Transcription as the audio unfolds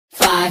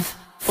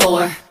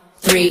4,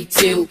 3,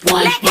 2,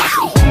 1, watch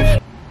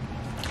me.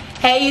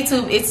 Hey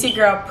YouTube, it's your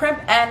girl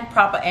Primp and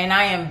Proper, and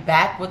I am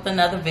back with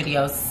another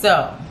video.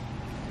 So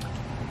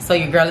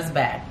your girl is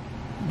back.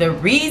 The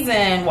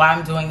reason why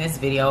I'm doing this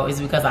video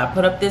is because I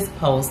put up this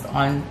post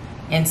on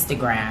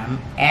Instagram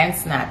and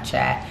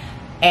Snapchat,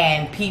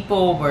 and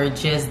people were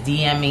just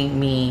DMing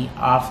me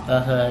off the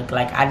hook.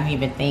 Like, I didn't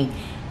even think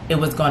it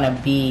was gonna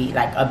be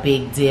like a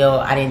big deal.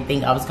 I didn't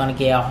think I was gonna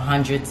get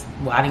hundreds.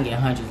 Well, I didn't get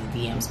hundreds of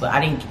DMs, but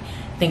I didn't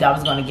think I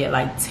was gonna get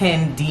like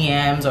 10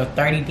 DMs or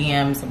 30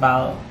 DMs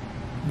about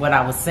what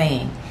I was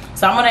saying.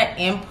 So I'm gonna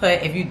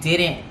input, if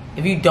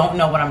you don't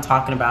know what I'm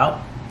talking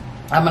about,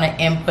 I'm gonna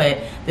input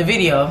the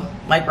video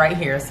like right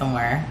here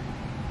somewhere.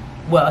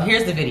 Well,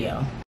 here's the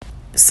video.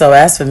 So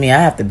as for me, I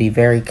have to be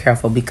very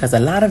careful because a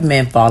lot of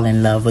men fall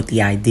in love with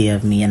the idea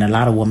of me, and a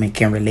lot of women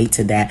can relate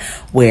to that,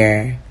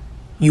 where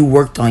you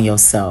worked on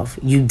yourself.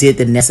 You did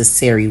the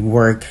necessary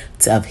work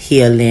of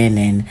healing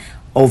and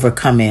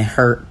overcoming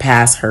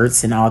past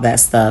hurts and all that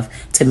stuff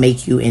to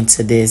make you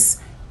into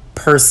this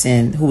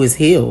person who is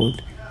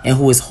healed and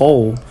who is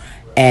whole.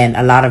 And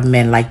a lot of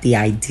men like the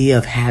idea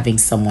of having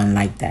someone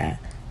like that,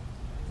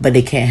 but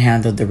they can't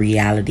handle the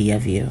reality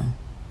of you.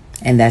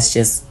 And that's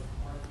just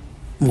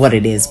what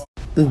it is.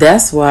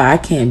 That's why I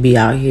can't be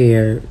out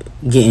here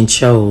getting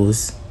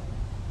chose.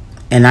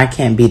 And I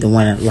can't be the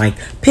one that like,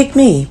 pick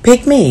me,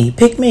 pick me,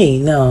 pick me.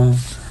 No,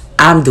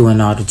 I'm doing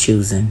all the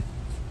choosing.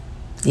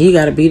 You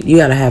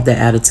gotta have that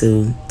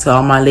attitude. To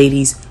all my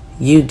ladies,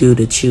 you do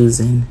the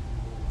choosing.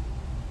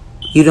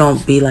 You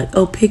don't be like,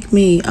 oh, pick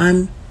me.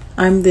 I'm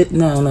the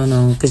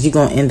no. Because you're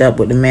gonna end up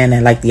with the man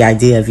that like the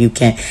idea of you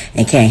can't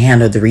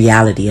handle the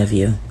reality of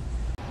you.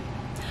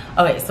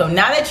 Okay, so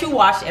now that you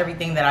watched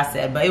everything that I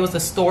said, but it was a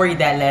story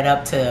that led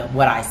up to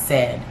what I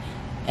said.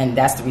 And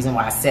that's the reason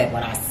why I said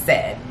what I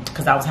said.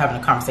 Because I was having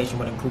a conversation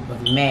with a group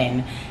of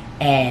men,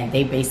 and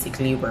they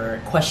basically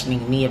were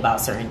questioning me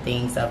about certain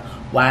things of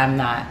why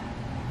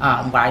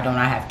why don't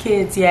I have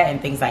kids yet,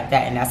 and things like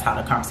that. And that's how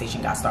the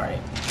conversation got started.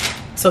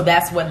 So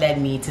that's what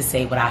led me to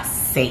say what I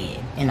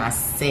said, and I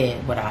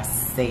said what I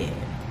said.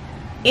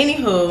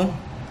 Anywho,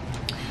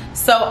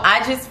 so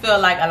I just feel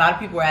like a lot of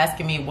people were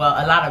asking me, well,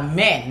 a lot of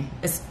men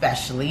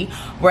especially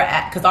were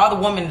because all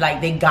the women,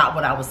 like, they got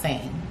what I was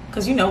saying.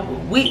 Because, you know,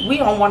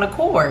 we on one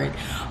accord.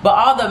 But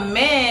all the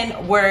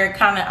men were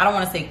kind of, I don't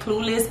want to say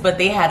clueless, but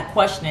they had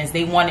questions.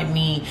 They wanted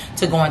me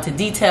to go into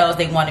details.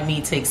 They wanted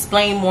me to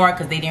explain more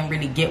because they didn't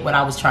really get what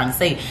I was trying to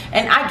say.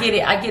 And I get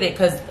it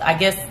because I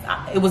guess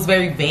it was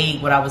very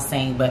vague what I was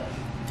saying. But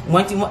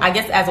once I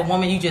guess as a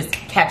woman, you just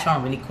catch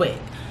on really quick.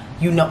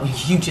 You know,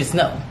 you just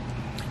know.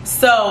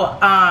 So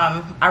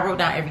I wrote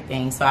down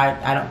everything. So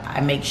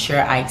I make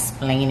sure I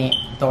explain it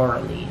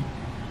thoroughly.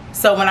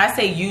 So when I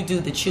say you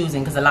do the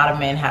choosing, because a lot of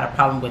men had a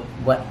problem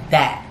with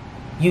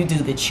you do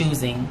the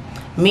choosing,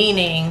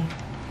 meaning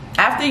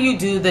after you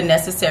do the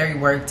necessary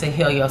work to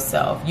heal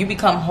yourself, you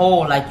become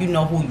whole, like you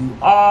know who you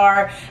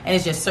are, and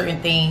it's just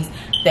certain things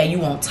that you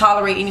won't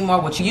tolerate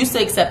anymore. What you used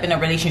to accept in a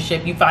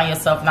relationship, you find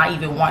yourself not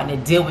even wanting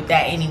to deal with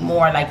that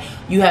anymore. Like,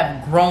 you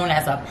have grown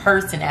as a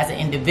person, as an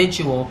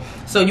individual,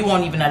 so you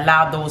won't even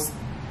allow those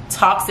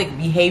toxic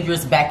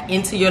behaviors back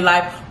into your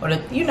life, or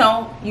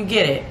you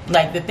get it,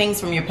 like the things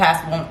from your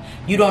past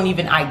you don't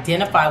even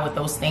identify with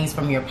those things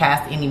from your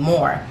past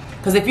anymore.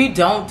 Because if you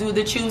don't do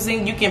the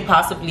choosing, you can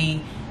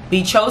possibly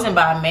be chosen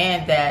by a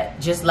man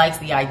that just likes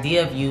the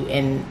idea of you,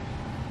 and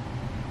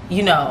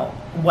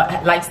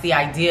likes the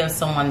idea of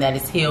someone that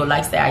is healed,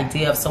 likes the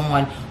idea of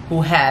someone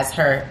who has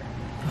her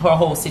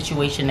whole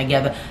situation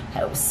together,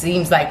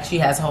 seems like she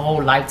has her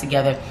whole life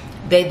together.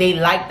 They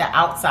like the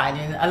outside.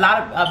 And a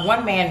lot of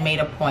one man made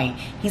a point.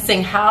 He's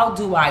saying, how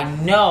do I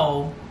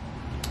know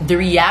the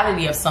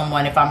reality of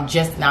someone if I'm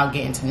just now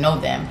getting to know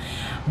them?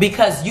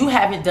 Because you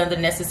haven't done the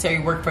necessary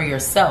work for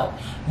yourself.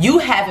 You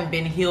haven't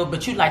been healed,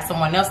 but you like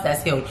someone else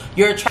that's healed.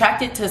 You're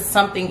attracted to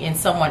something in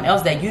someone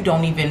else that you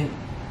don't even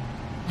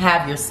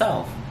have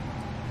yourself.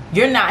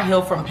 You're not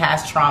healed from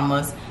past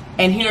traumas,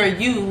 and here are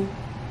you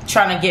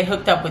trying to get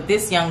hooked up with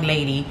this young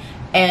lady,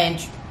 and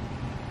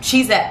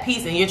she's at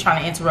peace, and you're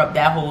trying to interrupt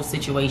that whole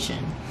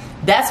situation.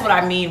 That's what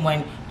I mean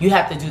when you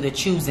have to do the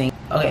choosing.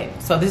 Okay,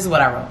 so this is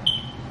what I wrote.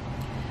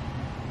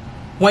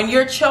 When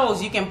you're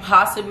chose, you can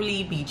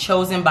possibly be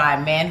chosen by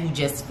a man who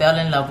just fell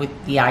in love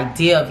with the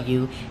idea of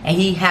you, and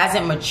he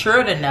hasn't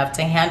matured enough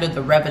to handle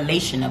the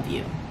revelation of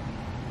you.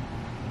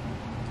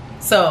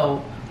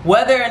 So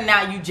whether or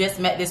not you just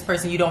met this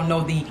person, you don't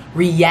know the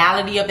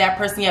reality of that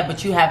person yet,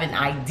 but you have an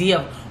idea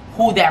of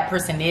who that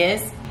person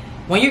is.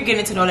 When you're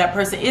getting to know that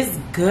person, it's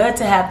good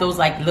to have those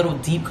like little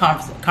deep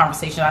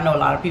conversations. I know a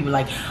lot of people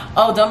like,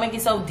 oh, don't make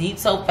it so deep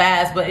so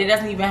fast, but it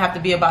doesn't even have to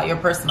be about your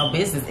personal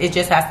business. It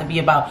just has to be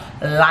about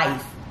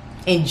life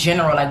in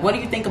general. Like, what do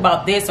you think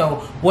about this, or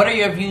what are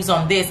your views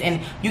on this?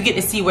 And you get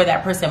to see where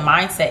that person's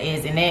mindset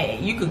is, and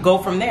then you could go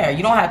from there.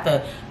 You don't have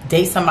to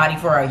date somebody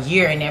for a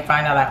year and then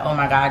find out like, oh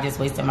my God, I just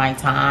wasted my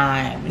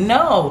time.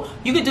 No,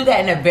 you could do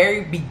that in a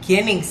very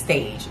beginning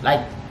stage,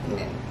 like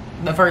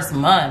the first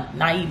month,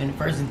 not even the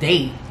first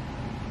date.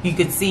 you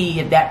could see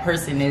if that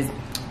person is,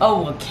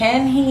 oh, well,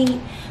 can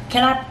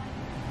I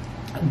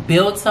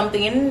build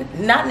something,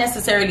 and not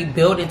necessarily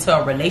build into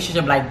a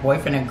relationship like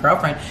boyfriend and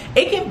girlfriend.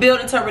 It can build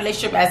into a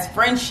relationship as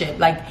friendship.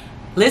 Like,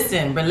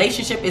 listen,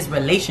 relationship is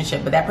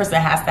relationship, but that person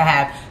has to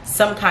have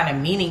some kind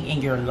of meaning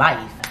in your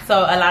life. So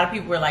a lot of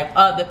people were like,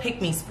 oh, the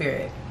pick-me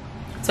spirit.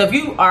 So if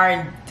you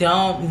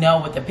don't know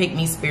what the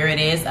pick-me spirit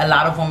is, a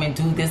lot of women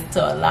do this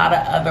to a lot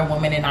of other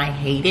women, and I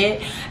hate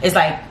it. It's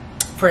like,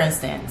 for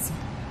instance,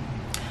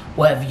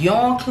 well, if you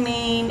don't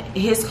clean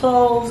his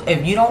clothes,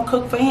 if you don't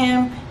cook for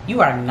him, you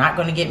are not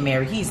going to get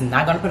married. He's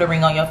not going to put a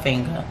ring on your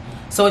finger.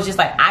 So it's just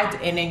like,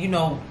 and then, you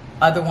know,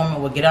 other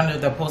women will get under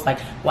the post like,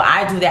 well,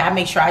 I do that. I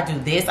make sure I do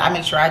this. I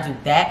make sure I do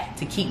that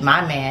to keep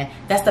my man.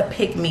 That's the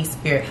pick-me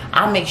spirit.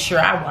 I make sure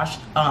I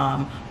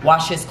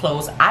wash his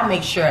clothes. I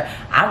make sure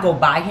I go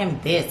buy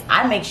him this.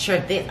 I make sure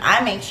this.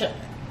 I make sure.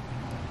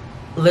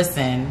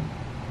 Listen,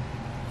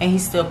 and he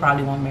still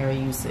probably won't marry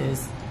you,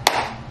 sis.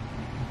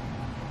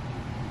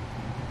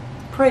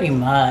 Pretty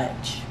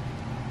much.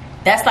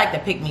 That's like the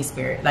pick-me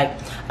spirit. Like,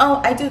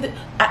 oh, I do that.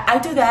 I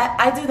do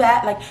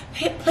that. Like,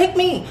 pick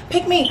me.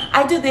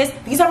 I do this.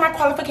 These are my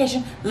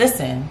qualifications.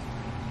 Listen,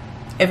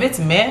 if it's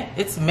meant,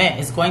 it's meant.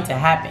 It's going to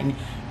happen.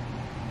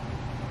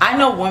 I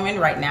know women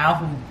right now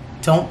who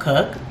don't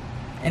cook,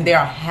 and they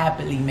are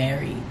happily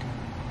married,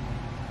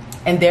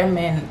 and their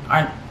men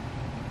aren't.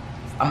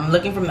 I'm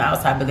looking from the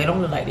outside, but they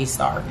don't look like they're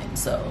starving.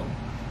 So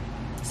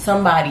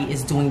somebody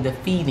is doing the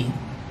feeding,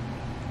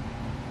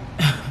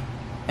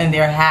 and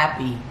they're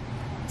happy.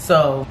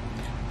 So,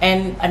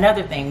 and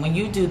another thing, when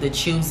you do the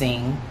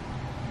choosing,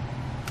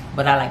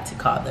 what I like to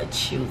call the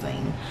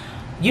choosing,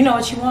 you know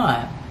what you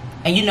want,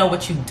 and you know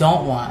what you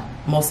don't want.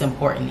 Most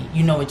importantly,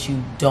 you know what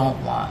you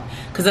don't want,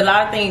 because a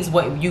lot of things,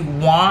 what you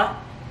want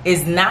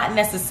is not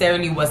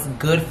necessarily what's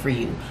good for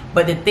you,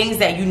 but the things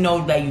that you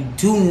know that you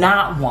do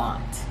not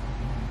want.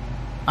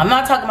 I'm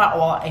not talking about,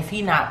 well, if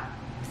he not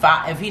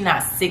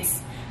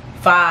 6'5",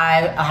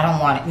 I don't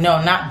want it.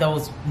 No, not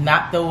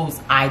those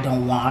I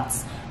don't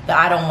want.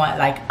 I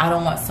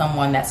don't want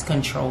someone that's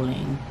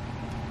controlling.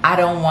 I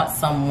don't want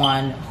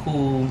someone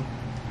who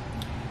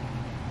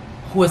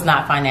is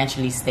not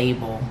financially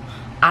stable.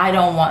 I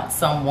don't want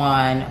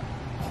someone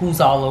who's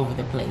all over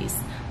the place.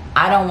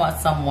 I don't want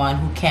someone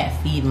who can't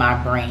feed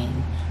my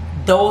brain.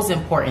 Those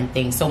important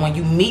things. So when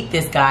you meet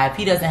this guy, if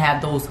he doesn't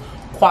have those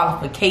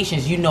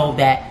qualifications, you know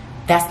that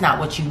that's not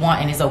what you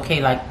want, and it's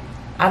okay. Like,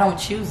 I don't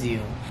choose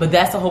you. But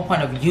that's the whole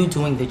point of you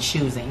doing the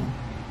choosing,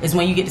 is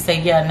when you get to say,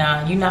 yeah,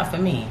 nah, you're not for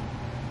me.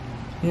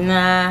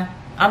 Nah,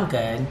 I'm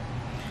good.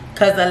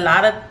 Because a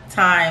lot of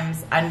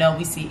times, I know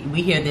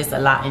we hear this a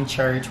lot in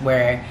church,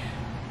 where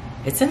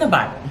it's in the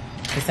Bible.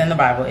 It's in the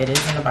Bible. It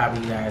is in the Bible,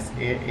 you guys.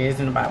 It is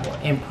in the Bible.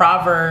 In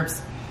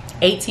Proverbs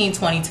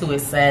 18:22,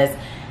 it says,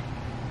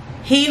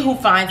 he who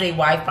finds a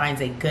wife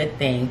finds a good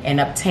thing and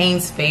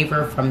obtains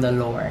favor from the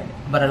Lord.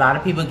 But a lot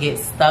of people get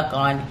stuck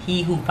on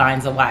he who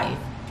finds a wife.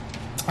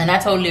 And I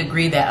totally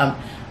agree that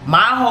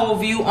my whole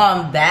view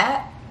on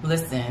that,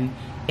 listen,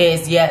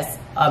 is yes,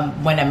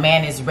 when a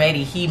man is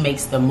ready, he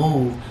makes the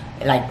move,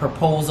 like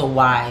proposal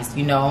wise,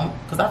 you know,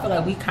 because I feel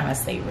like we kind of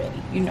stay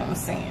ready, you know what I'm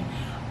saying?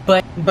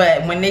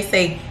 But when they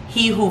say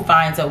he who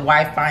finds a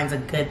wife finds a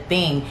good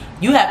thing,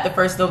 you have to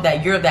first know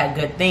that you're that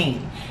good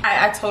thing.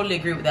 I totally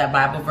agree with that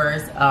Bible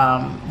verse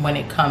when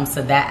it comes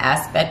to that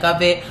aspect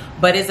of it.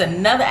 But it's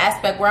another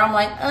aspect where I'm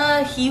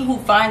like, he who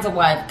finds a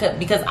wife,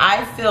 because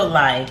I feel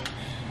like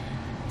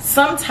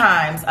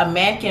sometimes a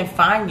man can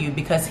find you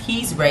because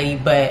he's ready,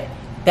 but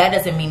that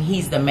doesn't mean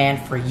he's the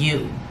man for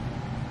you.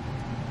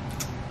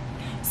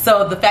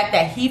 So the fact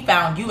that he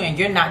found you and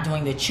you're not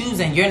doing the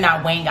choosing, you're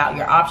not weighing out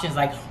your options,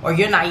 like, or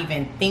you're not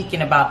even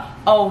thinking about,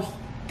 oh,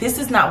 this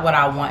is not what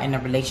I want in a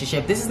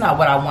relationship. This is not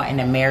what I want in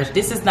a marriage.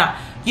 This is not,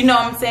 you know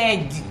what I'm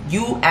saying?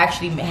 You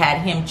actually had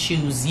him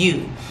choose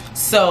you.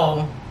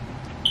 So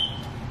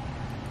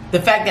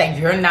the fact that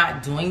you're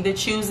not doing the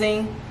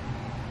choosing,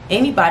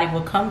 anybody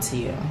will come to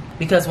you.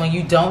 Because when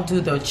you don't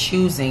do the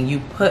choosing, you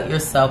put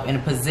yourself in a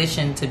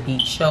position to be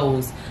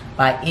chose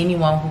by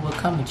anyone who will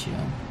come at you.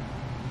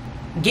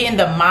 Get in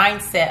the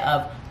mindset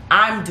of,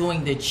 I'm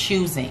doing the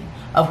choosing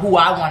of who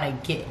I want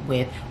to get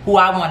with, who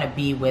I want to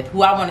be with,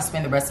 who I want to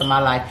spend the rest of my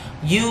life.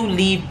 You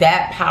leave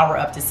that power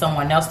up to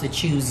someone else to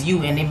choose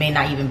you, and it may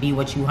not even be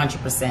what you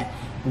 100%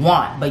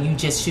 want, but you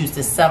just choose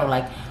to settle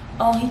like,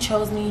 oh, he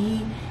chose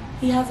me,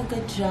 he has a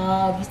good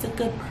job, he's a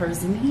good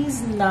person,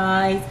 he's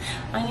nice,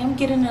 I am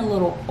getting a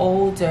little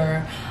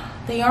older,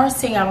 they are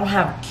saying I don't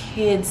have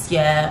kids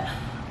yet,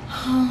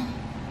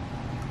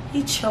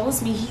 he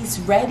chose me, he's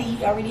ready,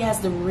 he already has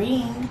the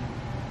ring.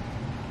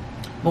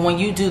 But when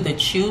you do the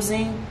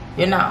choosing,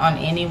 you're not on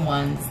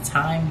anyone's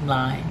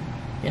timeline,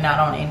 you're not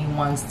on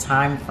anyone's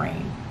time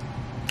frame.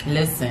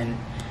 Listen,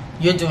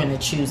 you're doing the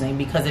choosing,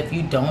 because if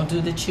you don't do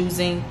the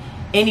choosing,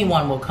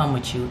 anyone will come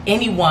with you.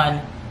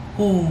 Anyone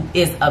who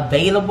is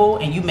available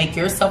and you make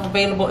yourself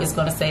available is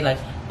going to say like,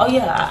 oh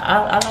yeah,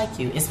 I like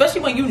you.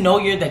 Especially when you know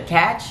you're the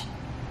catch.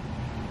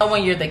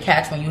 When you're the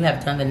catch, when you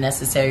have done the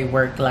necessary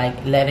work,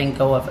 like letting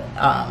go of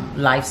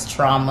life's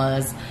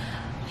traumas,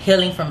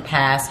 healing from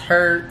past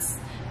hurts,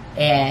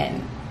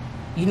 and,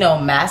 you know,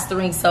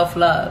 mastering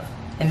self-love.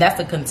 And that's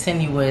a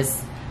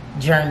continuous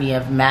journey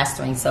of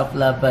mastering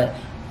self-love, but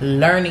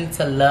learning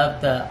to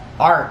love the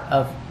art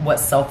of what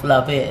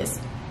self-love is.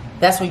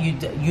 That's when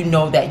you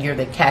know that you're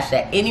the catch,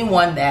 that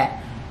anyone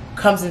that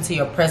comes into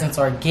your presence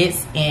or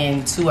gets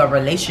into a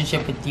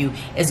relationship with you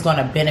is going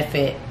to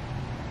benefit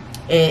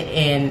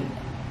in.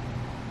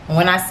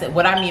 When I say,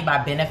 what I mean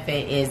by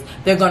benefit is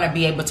they're going to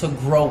be able to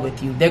grow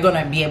with you. They're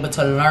going to be able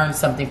to learn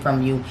something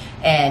from you,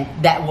 and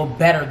that will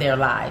better their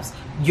lives.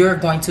 You're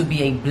going to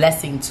be a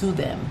blessing to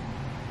them.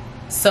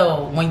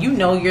 So when you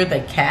know you're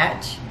the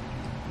catch,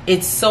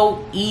 it's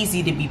so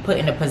easy to be put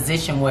in a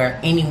position where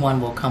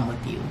anyone will come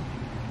with you.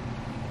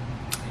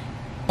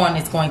 One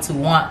is going to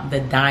want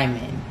the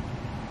diamond.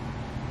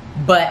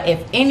 But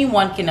if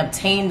anyone can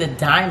obtain the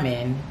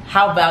diamond,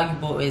 how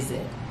valuable is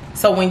it?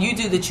 So when you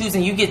do the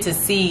choosing, you get to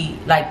see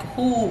like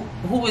who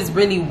is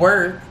really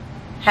worth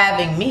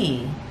having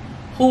me,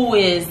 who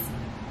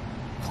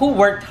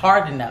worked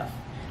hard enough.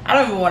 I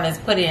don't even want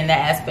to put it in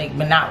that aspect,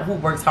 but not who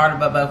works harder,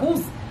 but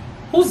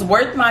who's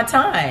worth my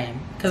time,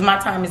 because my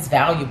time is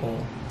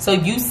valuable. So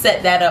you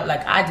set that up.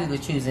 Like, I do the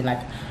choosing.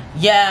 Like,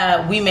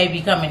 yeah, we may be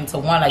coming to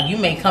one. Like, you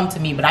may come to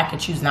me, but I could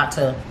choose not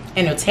to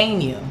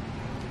entertain you,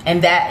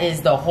 and that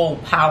is the whole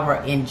power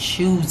in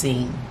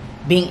choosing.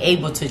 Being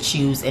able to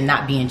choose and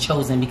not being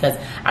chosen. Because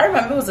I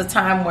remember it was a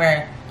time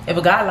where if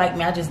a guy liked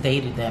me, I just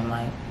dated them,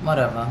 like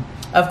whatever.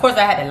 Of course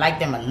I had to like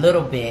them a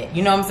little bit,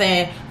 you know what I'm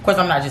saying? Of course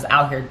I'm not just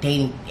out here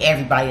dating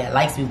everybody that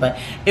likes me, but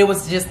it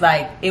was just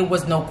like, it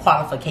was no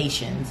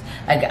qualifications.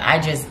 Like, I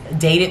just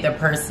dated the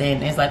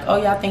person. It's like,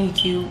 oh yeah, I think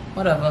he cute,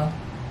 whatever.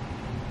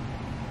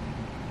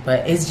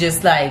 But it's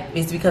just like,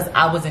 it's because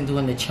I wasn't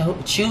doing the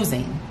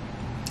choosing.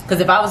 Because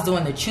if I was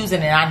doing the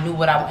choosing and I knew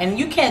what and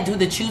you can't do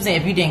the choosing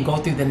if you didn't go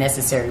through the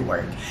necessary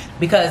work.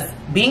 Because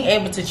being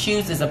able to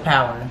choose is a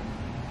power,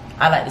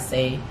 I like to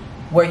say,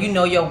 where you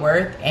know your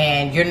worth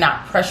and you're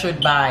not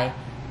pressured by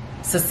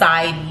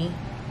society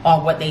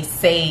on what they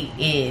say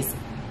is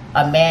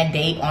a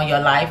mandate on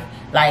your life.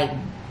 Like,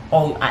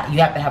 oh, you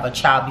have to have a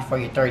child before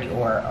you're 30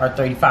 or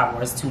 35,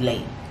 or it's too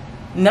late.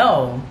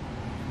 No.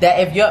 That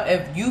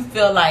if you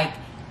feel like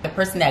the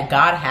person that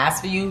God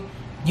has for you,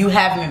 you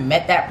haven't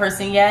met that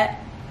person yet,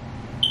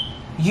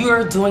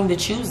 you're doing the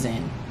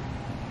choosing.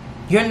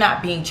 You're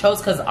not being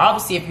chosen, because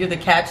obviously if you're the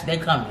catch,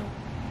 they're coming.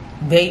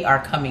 They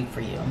are coming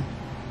for you.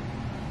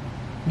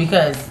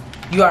 Because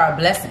you are a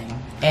blessing.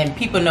 And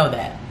people know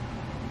that.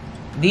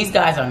 These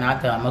guys are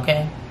not dumb,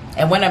 okay?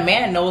 And when a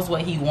man knows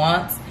what he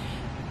wants,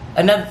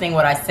 another thing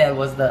what I said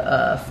was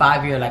the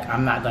 5 year, like,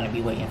 I'm not going to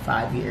be waiting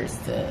 5 years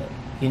to,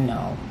 you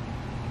know,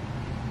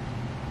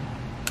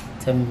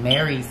 to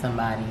marry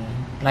somebody.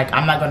 Like,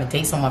 I'm not going to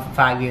date someone for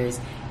 5 years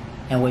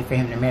and wait for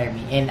him to marry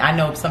me. And I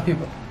know some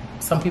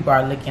people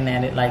are looking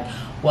at it like,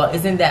 well,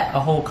 isn't that a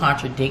whole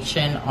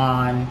contradiction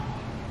on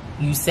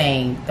you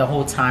saying the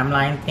whole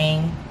timeline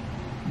thing?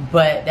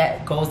 But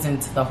that goes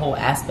into the whole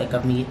aspect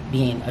of me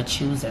being a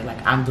chooser.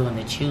 Like, I'm doing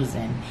the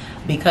choosing.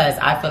 Because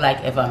I feel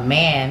like if I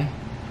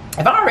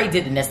already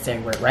did the necessary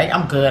work, right?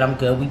 I'm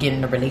good. We get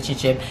in a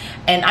relationship.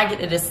 And I get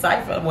to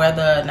decipher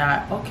whether or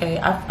not, okay,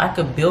 I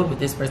could build with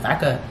this person. I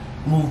could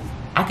move.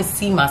 I could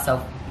see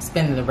myself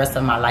spending the rest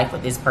of my life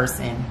with this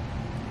person.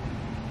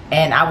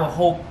 And I would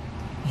hope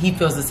he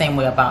feels the same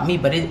way about me.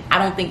 But I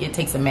don't think it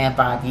takes a man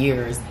 5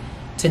 years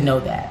to know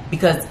that.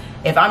 Because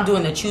if I'm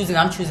doing the choosing,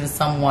 I'm choosing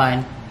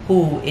someone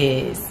who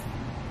is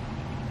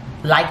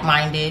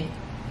like-minded,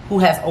 who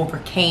has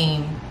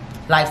overcame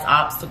life's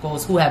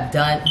obstacles, who has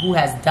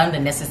done the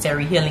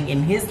necessary healing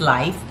in his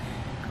life.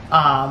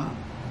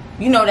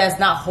 You know, that's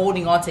not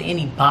holding on to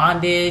any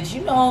bondage,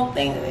 you know,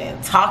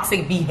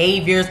 toxic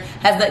behaviors,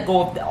 has let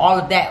go of all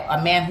of that.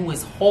 A man who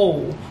is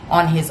whole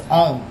on his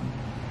own.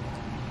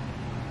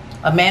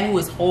 A man who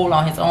is whole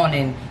on his own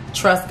and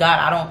trust God.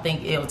 I don't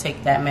think it'll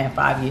take that man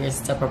 5 years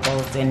to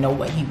propose and know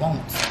what he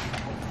wants.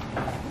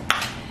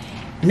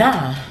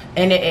 Nah.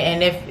 And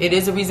if it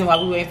is a reason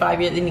why we wait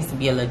 5 years, it needs to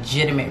be a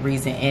legitimate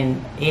reason.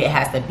 And it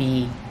has to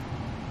be,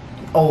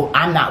 oh,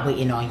 I'm not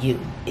waiting on you.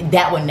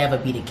 That would never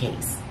be the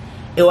case.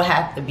 It will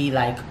have to be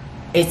like,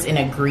 it's an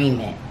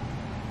agreement.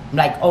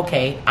 Like,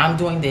 okay, I'm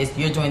doing this,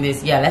 you're doing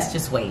this. Yeah, let's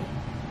just wait.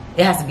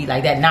 It has to be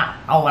like that. Not,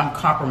 oh, I'm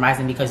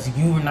compromising because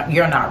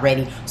you're not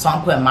ready, so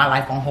I'm putting my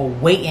life on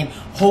hold, waiting,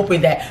 hoping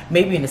that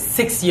maybe in the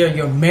 6th year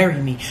you'll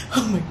marry me.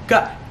 Oh my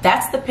God.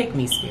 That's the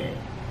pick-me spirit.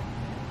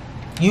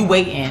 You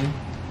waiting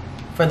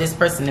for this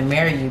person to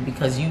marry you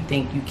because you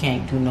think you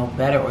can't do no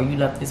better, or you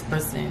love this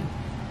person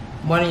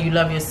more than you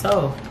love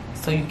yourself,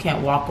 so you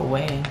can't walk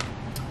away.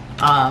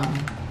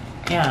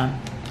 Yeah.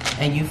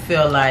 And you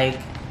feel like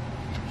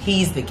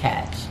he's the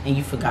catch, and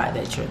you forgot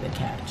that you're the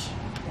catch.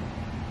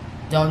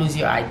 Don't lose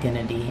your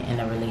identity in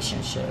a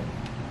relationship.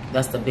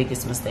 That's the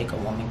biggest mistake a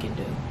woman can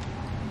do.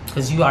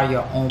 Because you are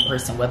your own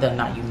person, whether or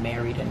not you're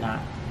married or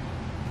not.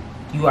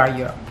 You are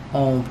your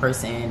own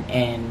person,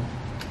 and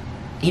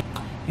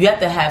You have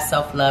to have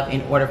self-love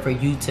in order for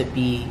you to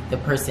be the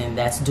person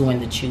that's doing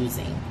the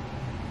choosing.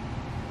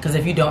 Because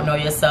if you don't know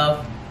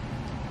yourself,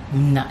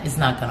 it's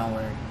not going to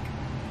work.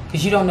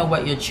 Because you don't know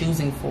what you're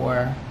choosing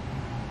for.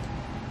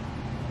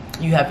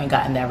 You haven't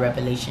gotten that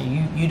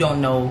revelation. You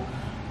don't know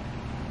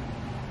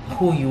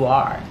who you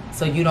are.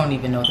 So you don't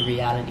even know the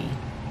reality.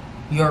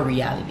 Your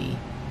reality.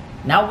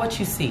 Not what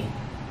you see.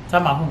 I'm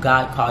talking about who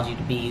God called you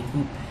to be.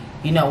 Who,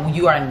 you know,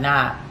 you are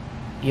not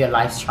your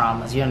life's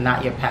traumas. You're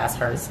not your past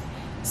hurts.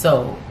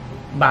 So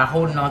by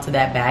holding on to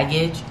that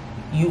baggage,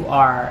 you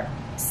are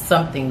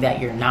something that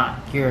you're not.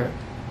 You're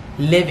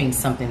living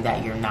something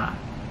that you're not.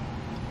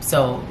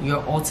 So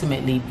you're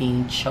ultimately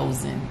being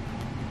chosen.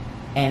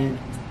 And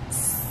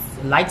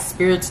like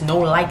spirits know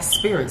like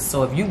spirits.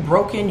 So if you're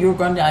broken, you're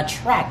going to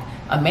attract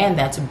a man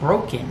that's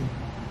broken.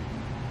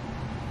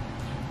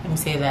 Let me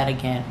say that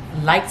again.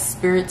 Like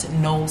spirits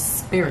know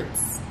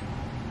spirits.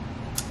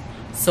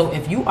 So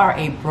if you are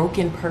a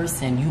broken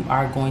person, you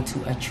are going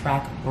to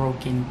attract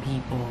broken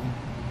people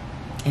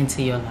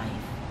into your life.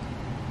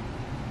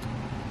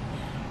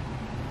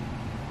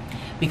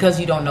 Because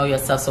you don't know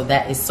yourself, so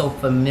that is so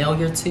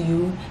familiar to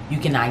you. You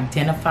can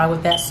identify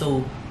with that,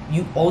 so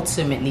you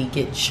ultimately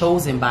get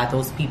chosen by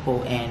those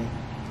people and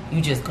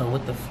you just go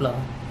with the flow.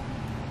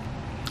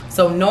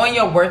 So knowing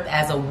your worth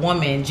as a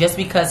woman, just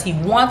because he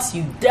wants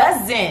you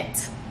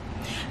doesn't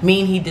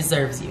mean he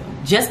deserves you.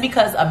 Just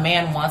because a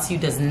man wants you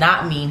does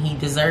not mean he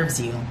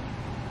deserves you.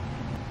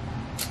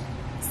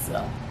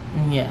 So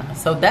yeah,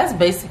 so that's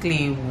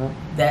basically,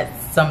 that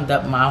summed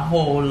up my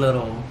whole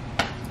little,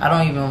 I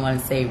don't even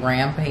want to say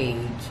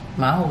rampage,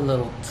 my whole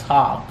little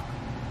talk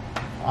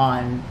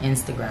on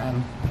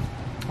Instagram.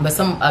 But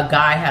a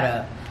guy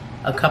had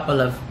a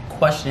couple of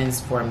questions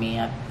for me.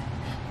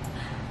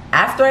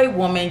 After a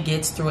woman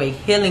gets through a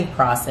healing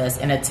process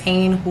and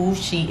attain who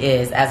she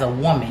is as a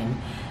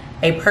woman,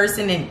 a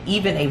person, and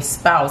even a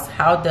spouse,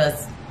 how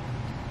does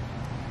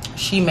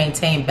she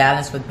maintain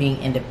balance with being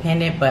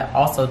independent but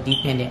also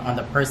dependent on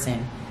the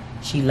person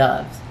she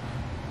loves?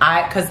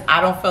 Because I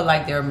don't feel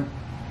like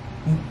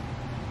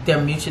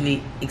they're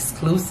mutually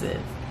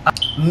exclusive.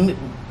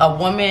 A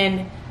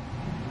woman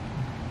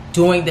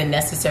doing the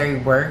necessary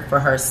work for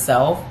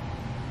herself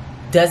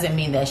doesn't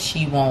mean that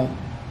she won't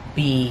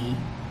be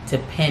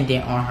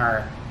dependent on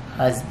her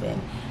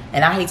husband.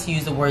 And I hate to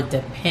use the word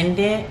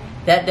dependent.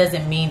 That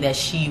doesn't mean that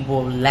she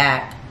will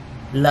lack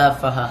love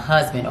for her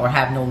husband or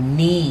have no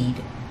need.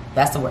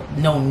 That's the word,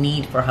 no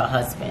need for her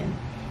husband.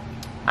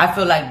 I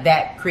feel like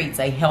that creates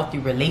a healthy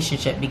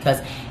relationship,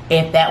 because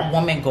if that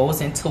woman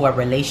goes into a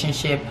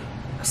relationship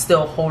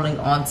still holding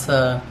on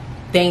to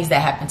things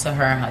that happened to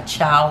her in her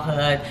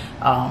childhood,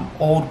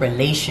 old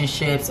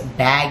relationships,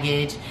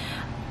 baggage,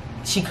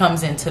 she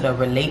comes into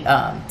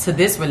to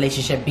this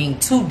relationship being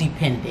too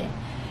dependent.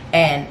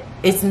 And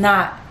it's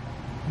not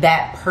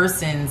that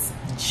person's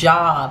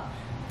job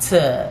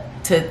to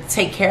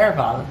take care of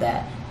all of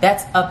that.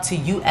 That's up to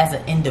you as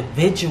an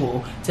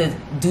individual to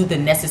do the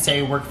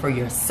necessary work for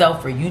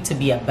yourself, for you to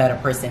be a better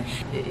person.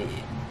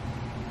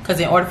 Because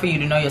in order for you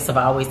to know yourself,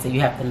 I always say you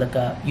have to look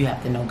up, you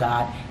have to know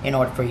God in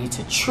order for you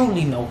to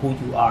truly know who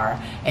you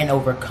are and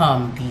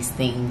overcome these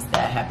things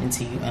that happen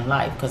to you in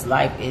life. Because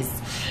life is,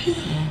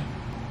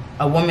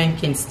 a woman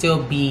can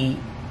still be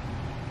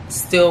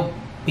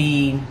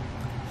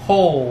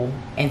whole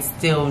and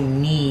still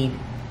need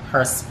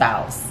her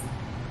spouse.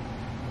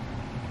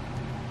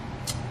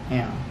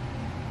 Yeah.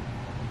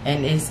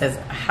 And it says,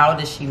 how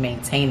does she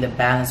maintain the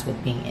balance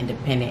with being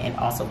independent and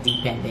also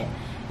dependent?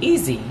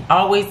 Easy.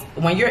 Always,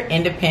 when you're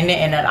independent,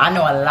 and I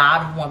know a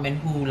lot of women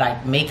who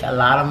like make a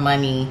lot of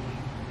money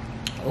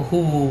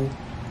who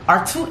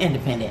are too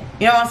independent.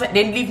 You know what I'm saying?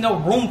 They leave no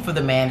room for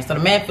the man. So the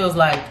man feels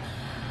like,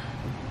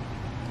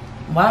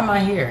 why am I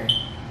here?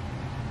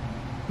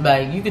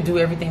 Like, you could do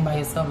everything by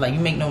yourself. Like, you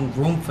make no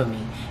room for me.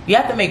 You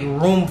have to make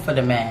room for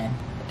the man.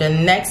 The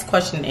next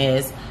question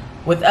is,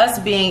 with us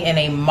being in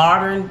a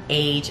modern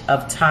age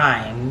of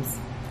times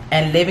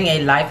and living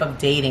a life of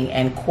dating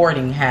and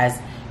courting has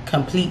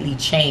completely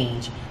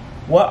changed,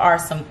 what are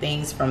some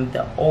things from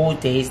the old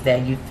days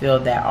that you feel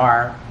that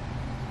are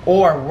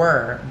or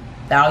were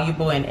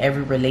valuable in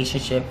every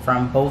relationship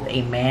from both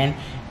a man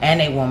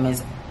and a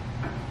woman's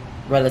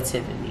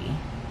relatively?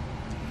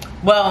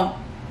 Well,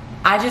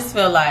 I just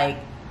feel like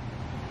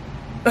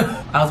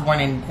I was born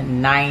in the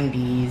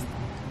 90s.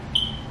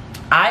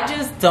 I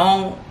just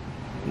don't,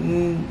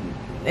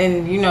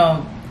 and you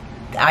know,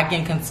 I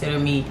can consider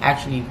me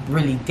actually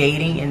really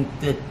dating in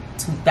the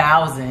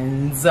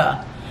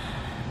 2000s.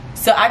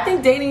 So I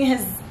think dating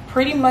has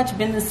pretty much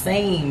been the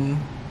same.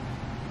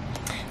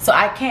 So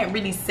I can't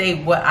really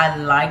say what I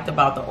liked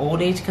about the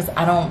old age, because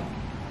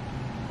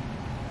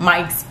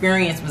my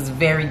experience was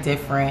very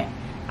different.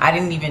 I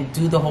didn't even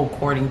do the whole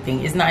courting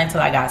thing. It's not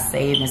until I got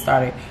saved and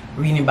started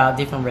reading about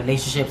different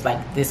relationships,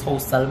 like this whole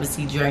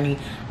celibacy journey,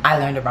 I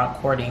learned about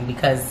courting,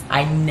 because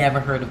I never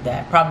heard of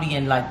that. Probably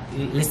in like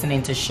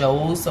listening to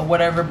shows or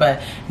whatever,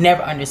 but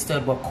never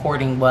understood what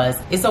courting was.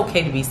 It's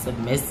okay to be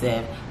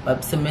submissive,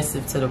 but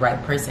submissive to the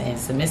right person. And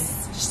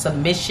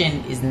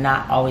submission is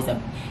not always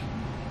a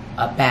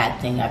bad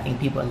thing. I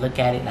think people look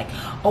at it like,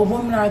 oh,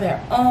 women are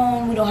their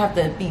own, we don't have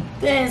to be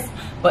this.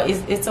 But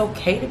it's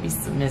okay to be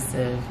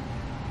submissive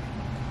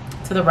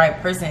to the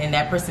right person. And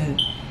that person,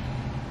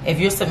 if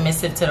you're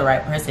submissive to the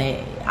right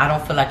person, I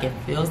don't feel like it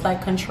feels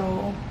like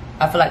control.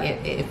 I feel like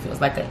it feels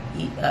like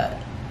a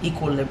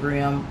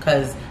equilibrium,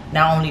 because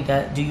not only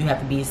do you have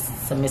to be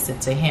submissive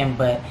to him,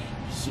 but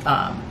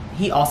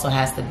he also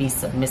has to be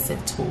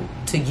submissive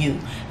to you.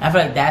 And I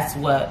feel like that's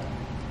what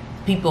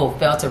people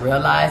fail to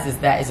realize, is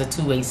that it's a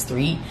two-way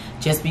street.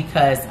 Just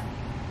because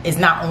it's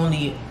not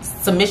only,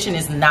 submission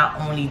is not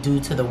only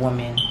due to the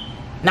woman,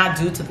 not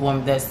due to the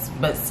woman,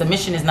 but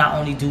submission is not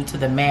only due to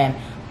the man,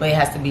 but it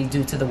has to be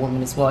due to the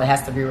woman as well. It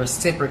has to be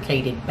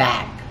reciprocated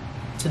back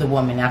to the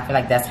woman. I feel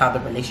like that's how the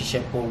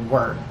relationship will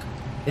work.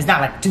 It's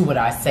not like do what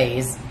I say,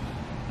 it's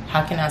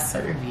how can I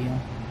serve you?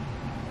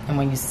 And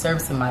when you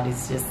serve somebody,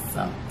 it's just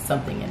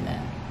something in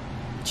that.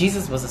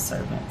 Jesus was a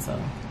servant, so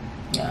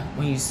yeah,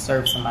 when you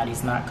serve somebody,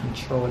 it's not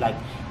control, like,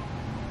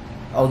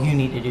 oh, you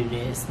need to do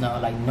this. No,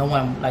 like, no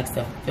one likes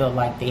to feel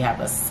like they have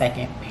a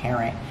second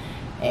parent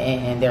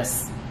and they're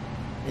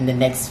in the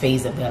next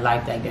phase of their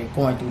life, that they're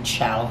going through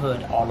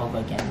childhood all over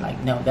again. Like,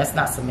 no, that's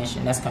not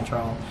submission, that's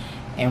control.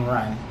 And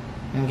run,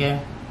 okay?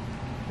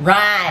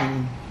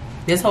 Run!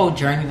 This whole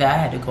journey that I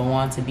had to go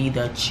on to be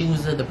the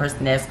chooser, the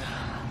person that's,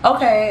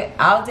 okay,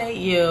 I'll date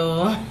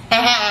you.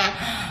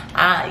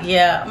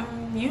 Yeah,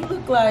 you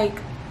look like,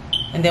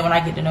 and then when I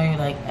get to know you,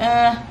 like,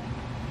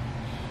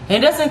 it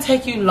doesn't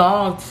take you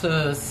long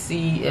to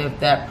see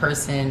if that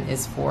person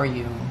is for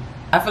you.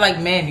 I feel like,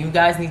 men, you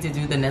guys need to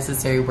do the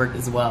necessary work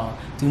as well.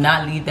 Do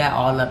not leave that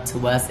all up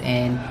to us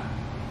and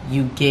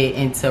you get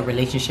into a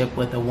relationship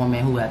with a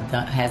woman who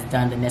has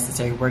done the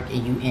necessary work,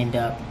 and you end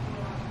up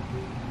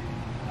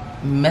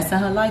messing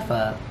her life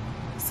up.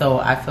 So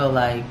I feel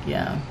like,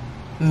 yeah,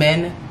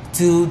 men,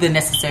 do the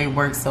necessary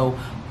work so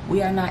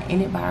we are not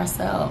in it by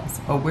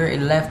ourselves, or we're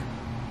left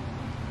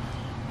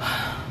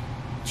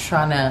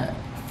trying to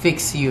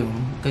fix you,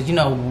 because you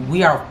know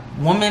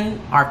women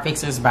are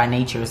fixers by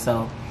nature.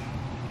 So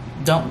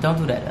don't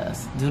do that to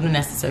us. Do the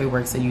necessary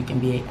work so you can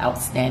be an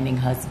outstanding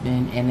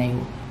husband.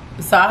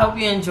 So I hope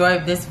you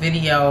enjoyed this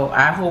video.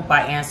 I hope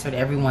I answered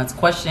everyone's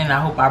question. I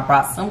hope I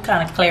brought some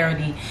kind of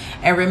clarity.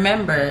 And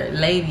remember,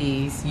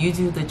 ladies, you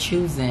do the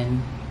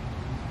choosing.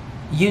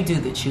 You do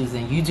the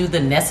choosing. You do the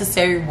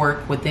necessary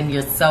work within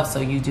yourself, so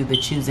you do the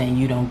choosing and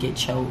you don't get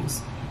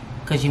chose.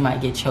 Because you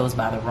might get chose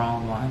by the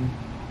wrong one,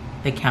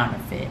 the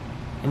counterfeit.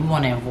 And we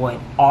want to avoid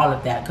all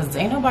of that, because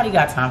ain't nobody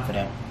got time for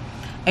that.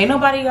 Ain't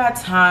nobody got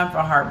time for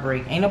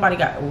heartbreak.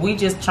 We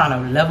just trying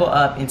to level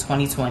up in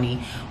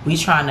 2020. We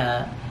trying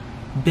to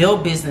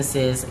build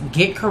businesses,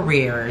 get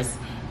careers,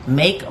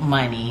 make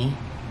money,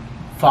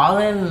 fall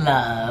in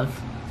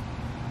love.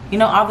 You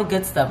know, all the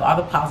good stuff, all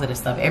the positive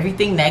stuff.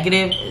 Everything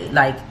negative,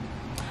 like,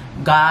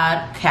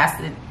 God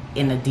cast it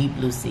in the deep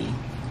blue sea.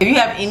 If you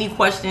have any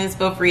questions,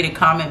 feel free to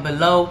comment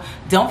below.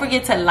 Don't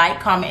forget to like,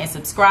 comment, and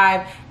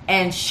subscribe.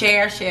 And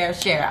share.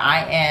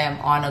 I am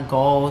on a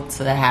goal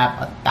to have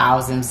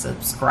 1,000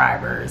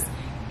 subscribers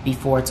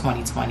before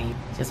 2020.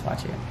 Just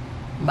watch it.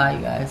 Bye,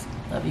 you guys.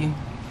 Love you.